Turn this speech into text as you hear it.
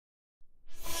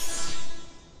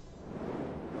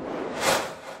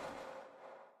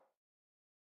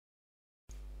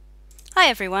Hi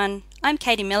everyone, I'm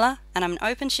Katie Miller and I'm an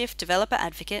OpenShift developer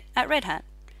advocate at Red Hat.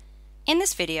 In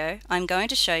this video, I'm going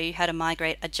to show you how to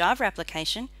migrate a Java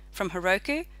application from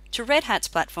Heroku to Red Hat's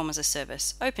platform as a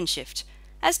service, OpenShift,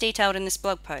 as detailed in this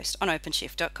blog post on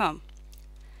openshift.com.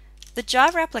 The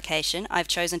Java application I've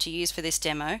chosen to use for this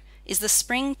demo is the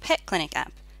Spring Pet Clinic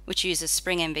app, which uses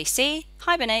Spring MVC,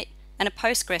 Hibernate, and a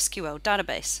PostgreSQL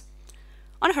database.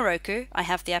 On Heroku, I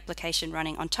have the application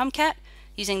running on Tomcat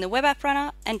using the Web App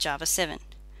Runner and Java 7.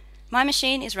 My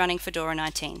machine is running Fedora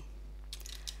 19.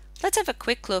 Let's have a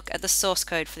quick look at the source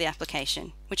code for the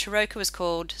application, which Heroku has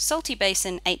called Salty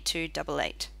Basin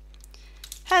 8288.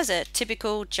 Has a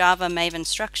typical Java Maven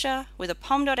structure with a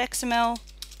pom.xml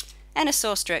and a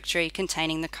source directory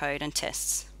containing the code and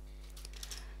tests.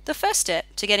 The first step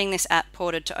to getting this app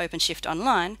ported to OpenShift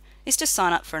Online is to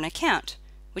sign up for an account,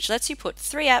 which lets you put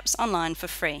 3 apps online for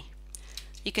free.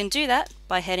 You can do that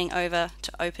by heading over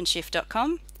to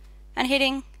openshift.com and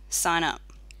hitting Sign Up.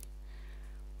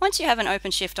 Once you have an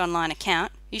OpenShift Online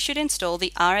account, you should install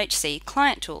the RHC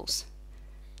client tools.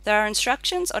 There are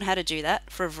instructions on how to do that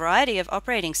for a variety of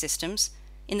operating systems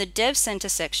in the Dev Center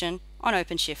section on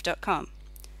openshift.com.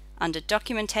 Under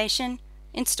Documentation,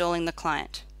 Installing the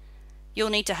Client.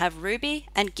 You'll need to have Ruby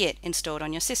and Git installed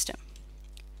on your system.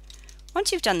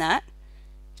 Once you've done that,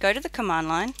 go to the command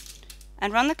line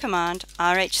and run the command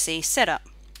rhc setup.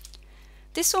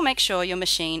 This will make sure your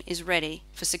machine is ready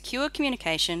for secure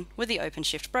communication with the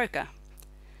OpenShift broker.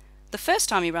 The first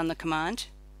time you run the command,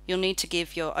 you'll need to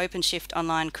give your OpenShift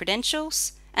Online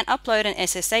credentials and upload an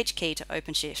SSH key to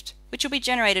OpenShift, which will be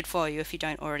generated for you if you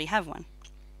don't already have one.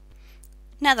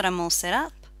 Now that I'm all set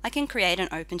up, I can create an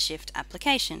OpenShift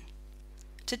application.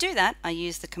 To do that, I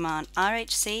use the command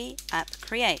rhc app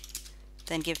create,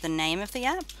 then give the name of the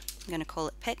app. I'm going to call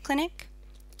it Pet Clinic,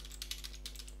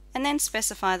 and then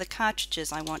specify the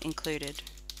cartridges I want included,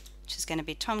 which is going to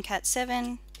be Tomcat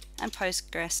 7 and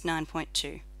Postgres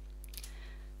 9.2.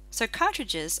 So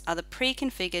cartridges are the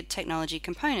pre-configured technology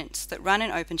components that run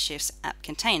in OpenShift's app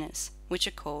containers, which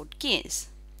are called gears.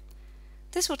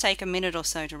 This will take a minute or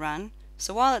so to run,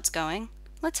 so while it's going,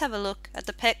 let's have a look at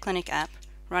the Pet Clinic app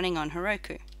running on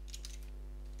Heroku.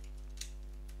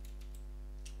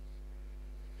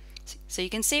 So you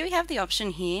can see we have the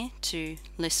option here to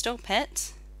list all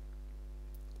pets,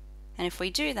 and if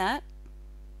we do that,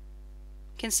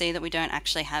 you can see that we don't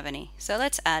actually have any. So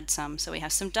let's add some so we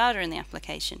have some data in the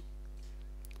application.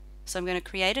 So I'm going to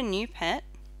create a new pet,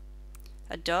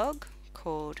 a dog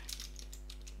called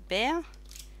Bear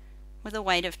with a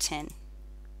weight of 10.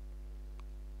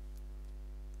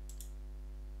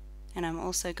 And I'm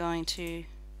also going to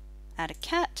add a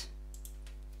cat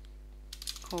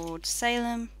called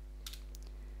Salem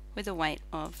with a weight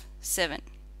of 7.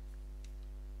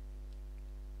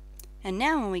 And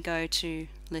now when we go to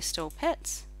list all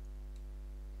pets,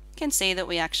 you can see that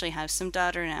we actually have some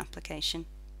data in our application.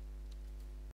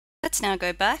 Let's now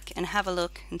go back and have a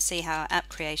look and see how our app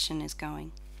creation is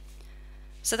going.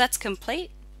 So that's complete,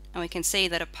 and we can see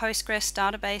that a Postgres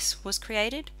database was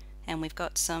created, and we've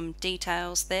got some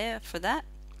details there for that.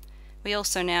 We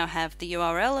also now have the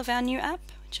URL of our new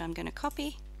app, which I'm going to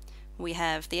copy. We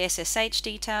have the SSH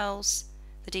details,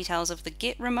 the details of the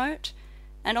Git remote,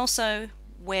 and also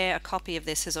where a copy of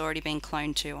this has already been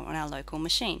cloned to on our local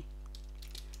machine.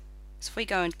 So if we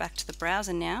go back to the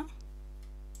browser now,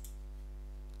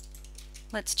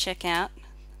 let's check out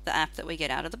the app that we get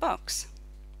out of the box.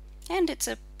 And it's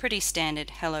a pretty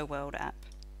standard Hello World app.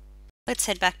 Let's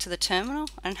head back to the terminal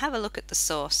and have a look at the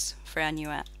source for our new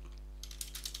app.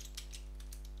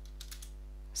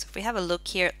 So if we have a look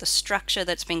here at the structure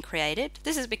that's been created,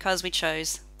 this is because we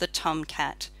chose the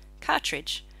Tomcat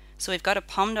cartridge. So we've got a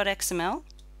pom.xml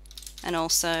and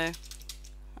also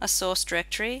a source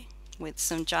directory with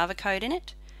some Java code in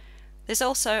it. There's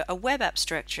also a web apps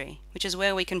directory, which is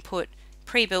where we can put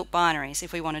pre-built binaries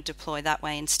if we want to deploy that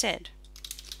way instead.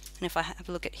 And if I have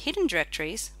a look at hidden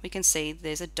directories, we can see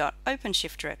there's a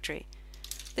 .openshift directory.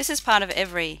 This is part of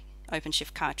every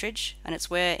OpenShift cartridge, and it's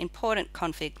where important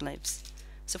config lives.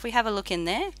 So if we have a look in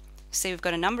there, see we've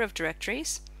got a number of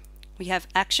directories. We have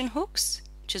action hooks,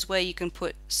 which is where you can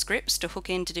put scripts to hook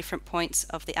into different points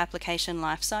of the application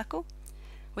lifecycle.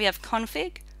 We have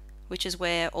config, which is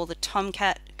where all the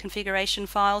Tomcat configuration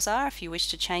files are if you wish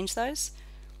to change those.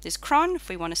 There's cron if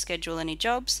we want to schedule any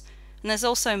jobs. And there's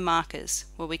also markers,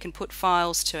 where we can put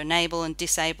files to enable and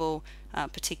disable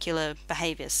particular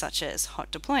behaviors such as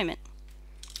hot deployment.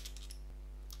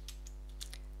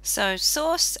 So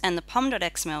source and the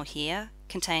pom.xml here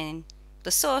contain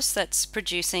the source that's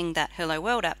producing that Hello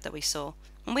World app that we saw,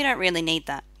 and we don't really need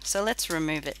that, so let's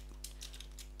remove it.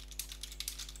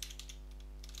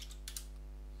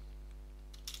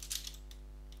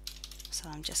 So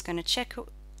I'm just going to check what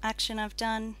action I've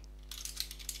done,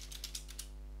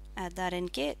 add that in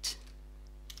Git,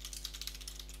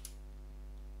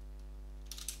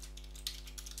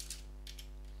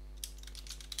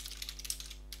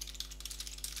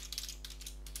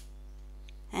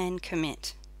 and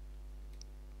commit.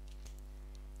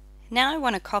 Now I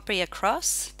want to copy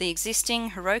across the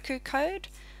existing Heroku code,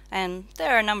 and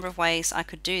there are a number of ways I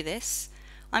could do this.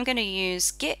 I'm going to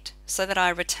use Git so that I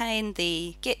retain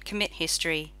the Git commit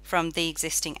history from the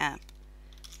existing app.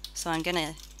 So I'm going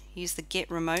to use the git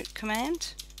remote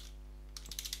command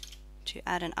to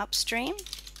add an upstream,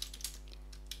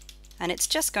 and it's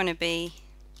just going to be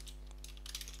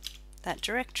that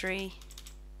directory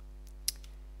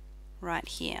right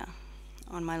here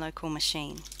on my local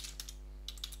machine.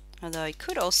 Although I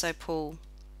could also pull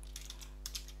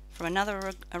from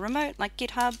another remote like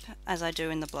GitHub, as I do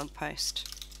in the blog post.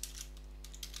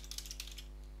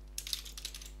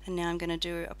 And now I'm going to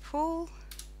do a pull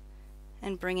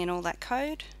and bring in all that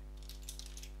code.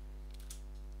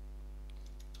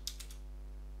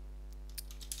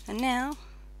 And now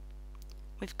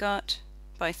we've got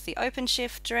both the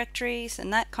OpenShift directories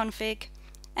and that config,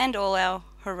 and all our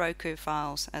Heroku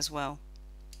files as well.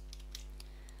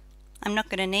 I'm not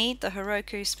going to need the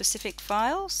Heroku specific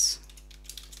files,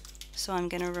 so I'm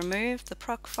going to remove the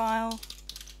proc file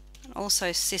and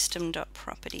also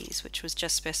system.properties, which was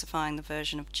just specifying the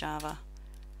version of Java,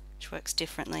 which works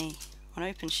differently on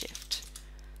OpenShift.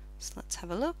 So let's have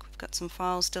a look. We've got some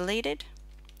files deleted.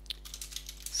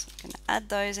 So I'm going to add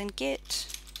those in Git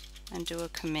and do a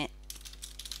commit.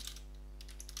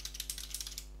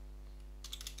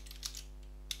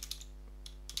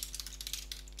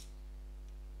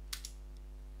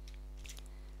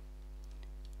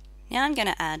 Now I'm going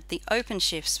to add the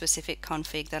OpenShift specific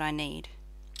config that I need.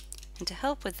 And to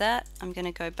help with that, I'm going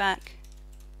to go back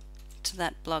to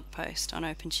that blog post on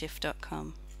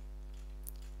openshift.com.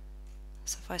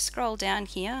 So if I scroll down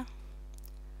here,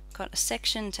 I've got a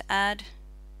section to add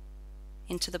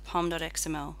into the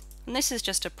pom.xml. And this is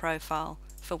just a profile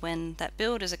for when that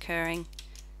build is occurring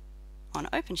on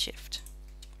OpenShift.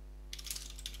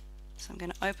 So I'm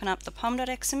going to open up the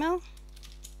pom.xml.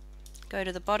 Go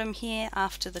to the bottom here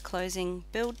after the closing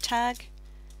build tag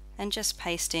and just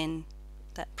paste in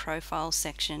that profile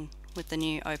section with the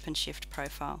new OpenShift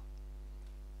profile.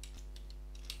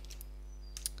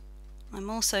 I'm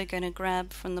also going to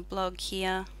grab from the blog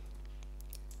here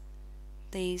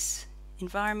these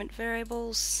environment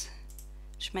variables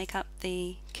which make up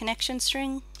the connection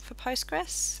string for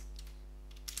Postgres.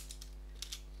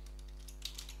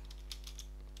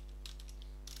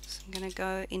 I'm going to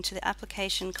go into the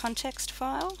application context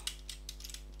file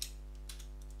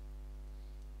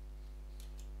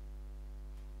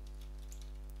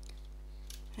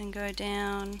and go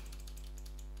down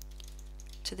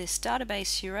to this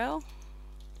database URL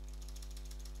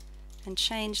and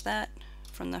change that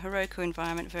from the Heroku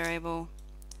environment variable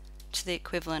to the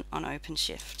equivalent on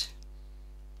OpenShift.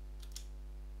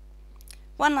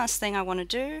 One last thing I want to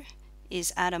do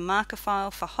is add a marker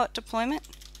file for hot deployment,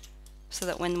 so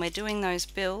that when we're doing those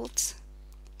builds,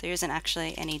 there isn't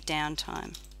actually any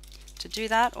downtime. To do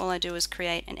that, all I do is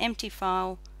create an empty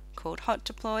file called hot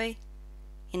deploy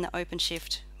in the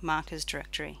OpenShift markers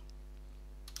directory.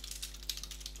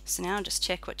 So now I'll just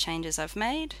check what changes I've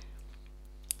made.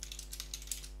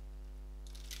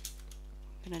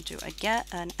 I'm going to do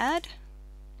an add,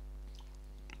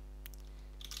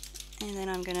 and then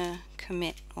I'm going to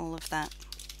commit all of that.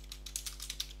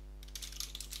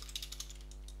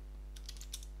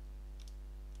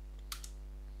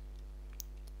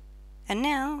 And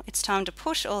now it's time to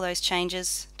push all those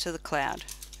changes to the cloud.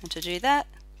 And to do that,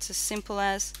 it's as simple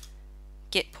as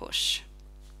git push.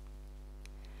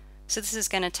 So this is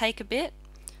going to take a bit.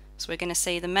 So we're going to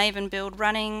see the Maven build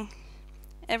running,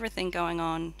 everything going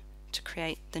on to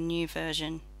create the new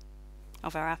version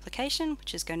of our application,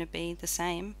 which is going to be the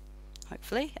same,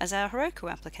 hopefully, as our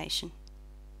Heroku application.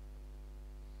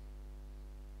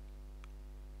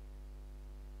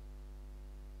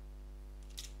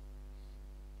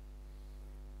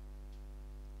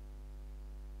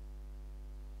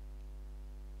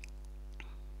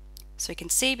 So you can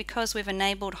see, because we've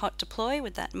enabled hot deploy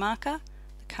with that marker,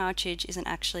 the cartridge isn't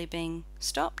actually being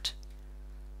stopped.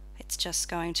 It's just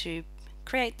going to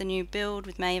create the new build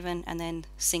with Maven and then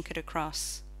sync it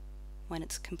across when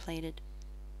it's completed.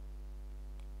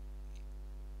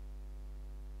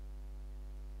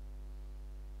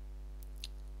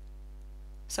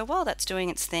 So while that's doing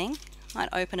its thing, I might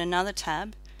open another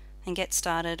tab and get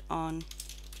started on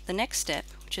the next step,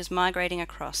 which is migrating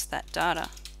across that data.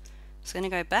 So I'm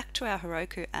going to go back to our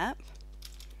Heroku app,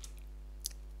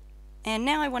 And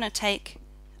now I want to take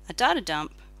a data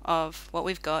dump of what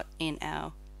we've got in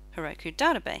our Heroku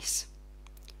database.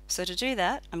 So to do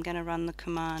that, I'm going to run the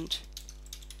command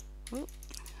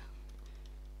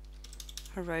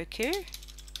Heroku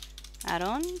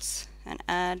add-ons and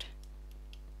add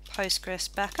Postgres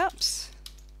backups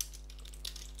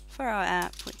for our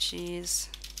app, which is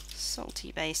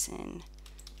Salty Basin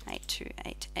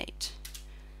 8288.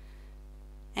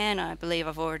 And I believe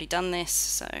I've already done this,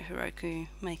 so Heroku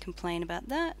may complain about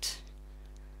that.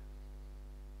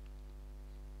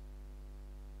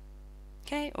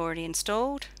 Okay, already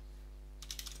installed.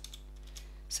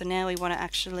 So now we want to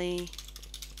actually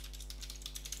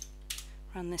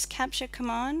run this capture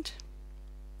command.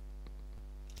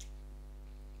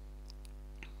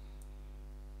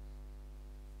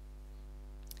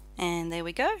 And there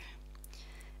we go.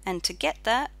 And to get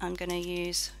that, I'm going to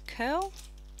use curl.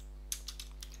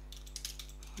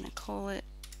 I'm going to call it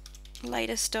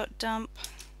latest.dump.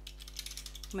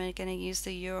 We're going to use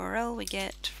the URL we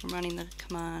get from running the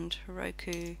command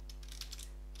Heroku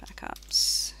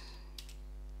backups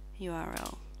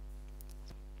URL.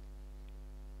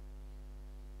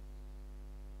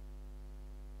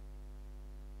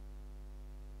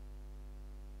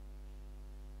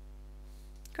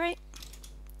 Great.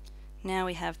 Now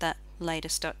we have that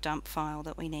latest.dump file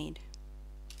that we need.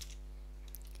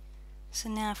 So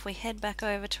now if we head back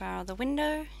over to our other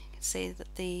window, you can see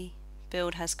that the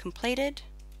build has completed.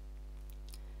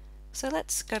 So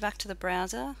let's go back to the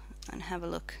browser and have a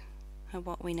look at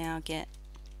what we now get.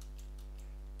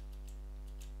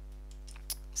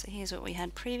 So here's what we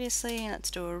had previously. Let's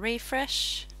do a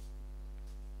refresh.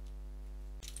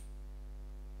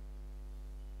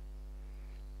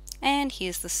 And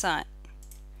here's the site.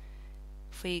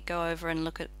 If we go over and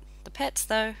look at the pets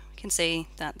though, we can see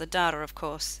that the data, of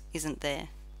course, isn't there.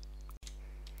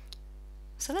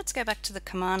 So let's go back to the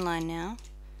command line now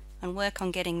and work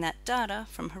on getting that data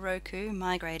from Heroku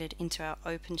migrated into our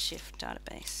OpenShift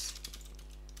database.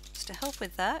 So to help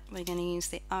with that, we're going to use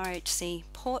the RHC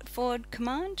port forward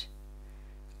command,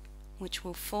 which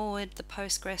will forward the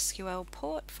PostgreSQL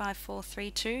port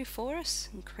 5432 for us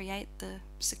and create the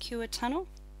secure tunnel.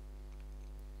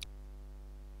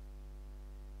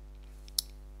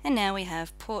 And now we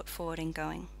have port forwarding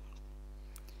going.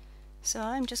 So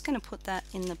I'm just going to put that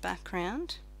in the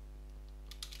background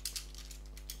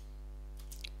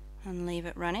and leave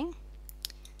it running.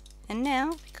 And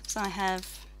now, because I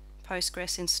have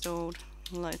Postgres installed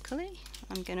locally,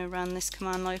 I'm going to run this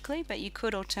command locally, but you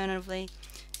could alternatively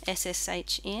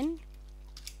SSH in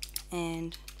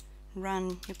and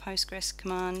run your Postgres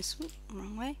commands,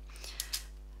 wrong way,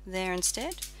 there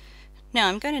instead. Now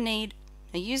I'm going to need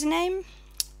a username.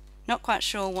 Not quite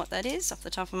sure what that is off the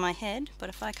top of my head, but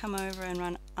if I come over and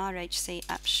run RHC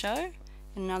app show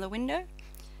in another window,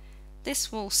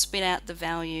 this will spit out the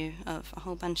value of a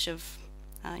whole bunch of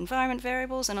environment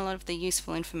variables and a lot of the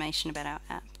useful information about our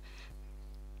app.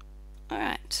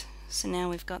 Alright, so now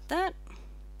we've got that. I'm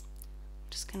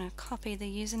just going to copy the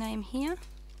username here,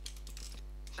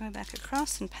 go back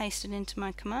across and paste it into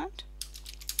my command.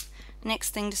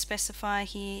 Next thing to specify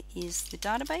here is the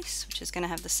database, which is going to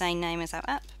have the same name as our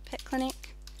app, Pet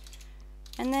Clinic.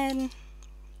 And then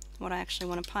what I actually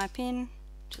want to pipe in,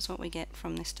 which is what we get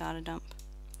from this data dump.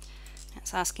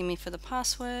 It's asking me for the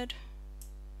password,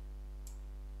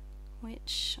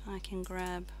 which I can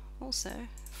grab also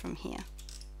from here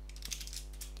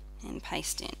and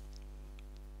paste in.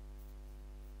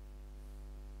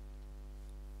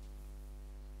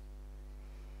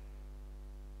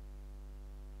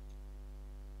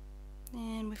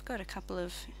 And we've got a couple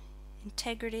of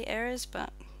integrity errors,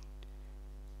 but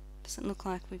it doesn't look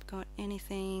like we've got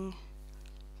anything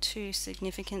too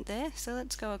significant there. So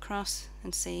let's go across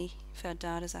and see if our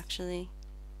data's actually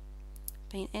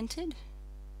been entered.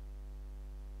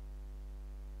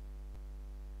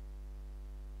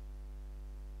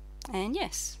 And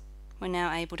yes, we're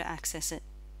now able to access it.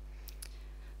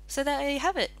 So there you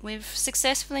have it. We've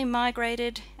successfully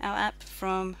migrated our app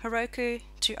from Heroku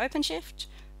to OpenShift.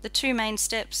 The two main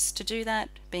steps to do that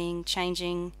being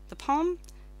changing the POM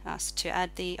to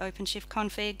add the OpenShift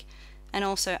config, and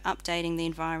also updating the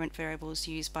environment variables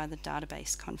used by the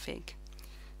database config.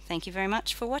 Thank you very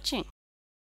much for watching.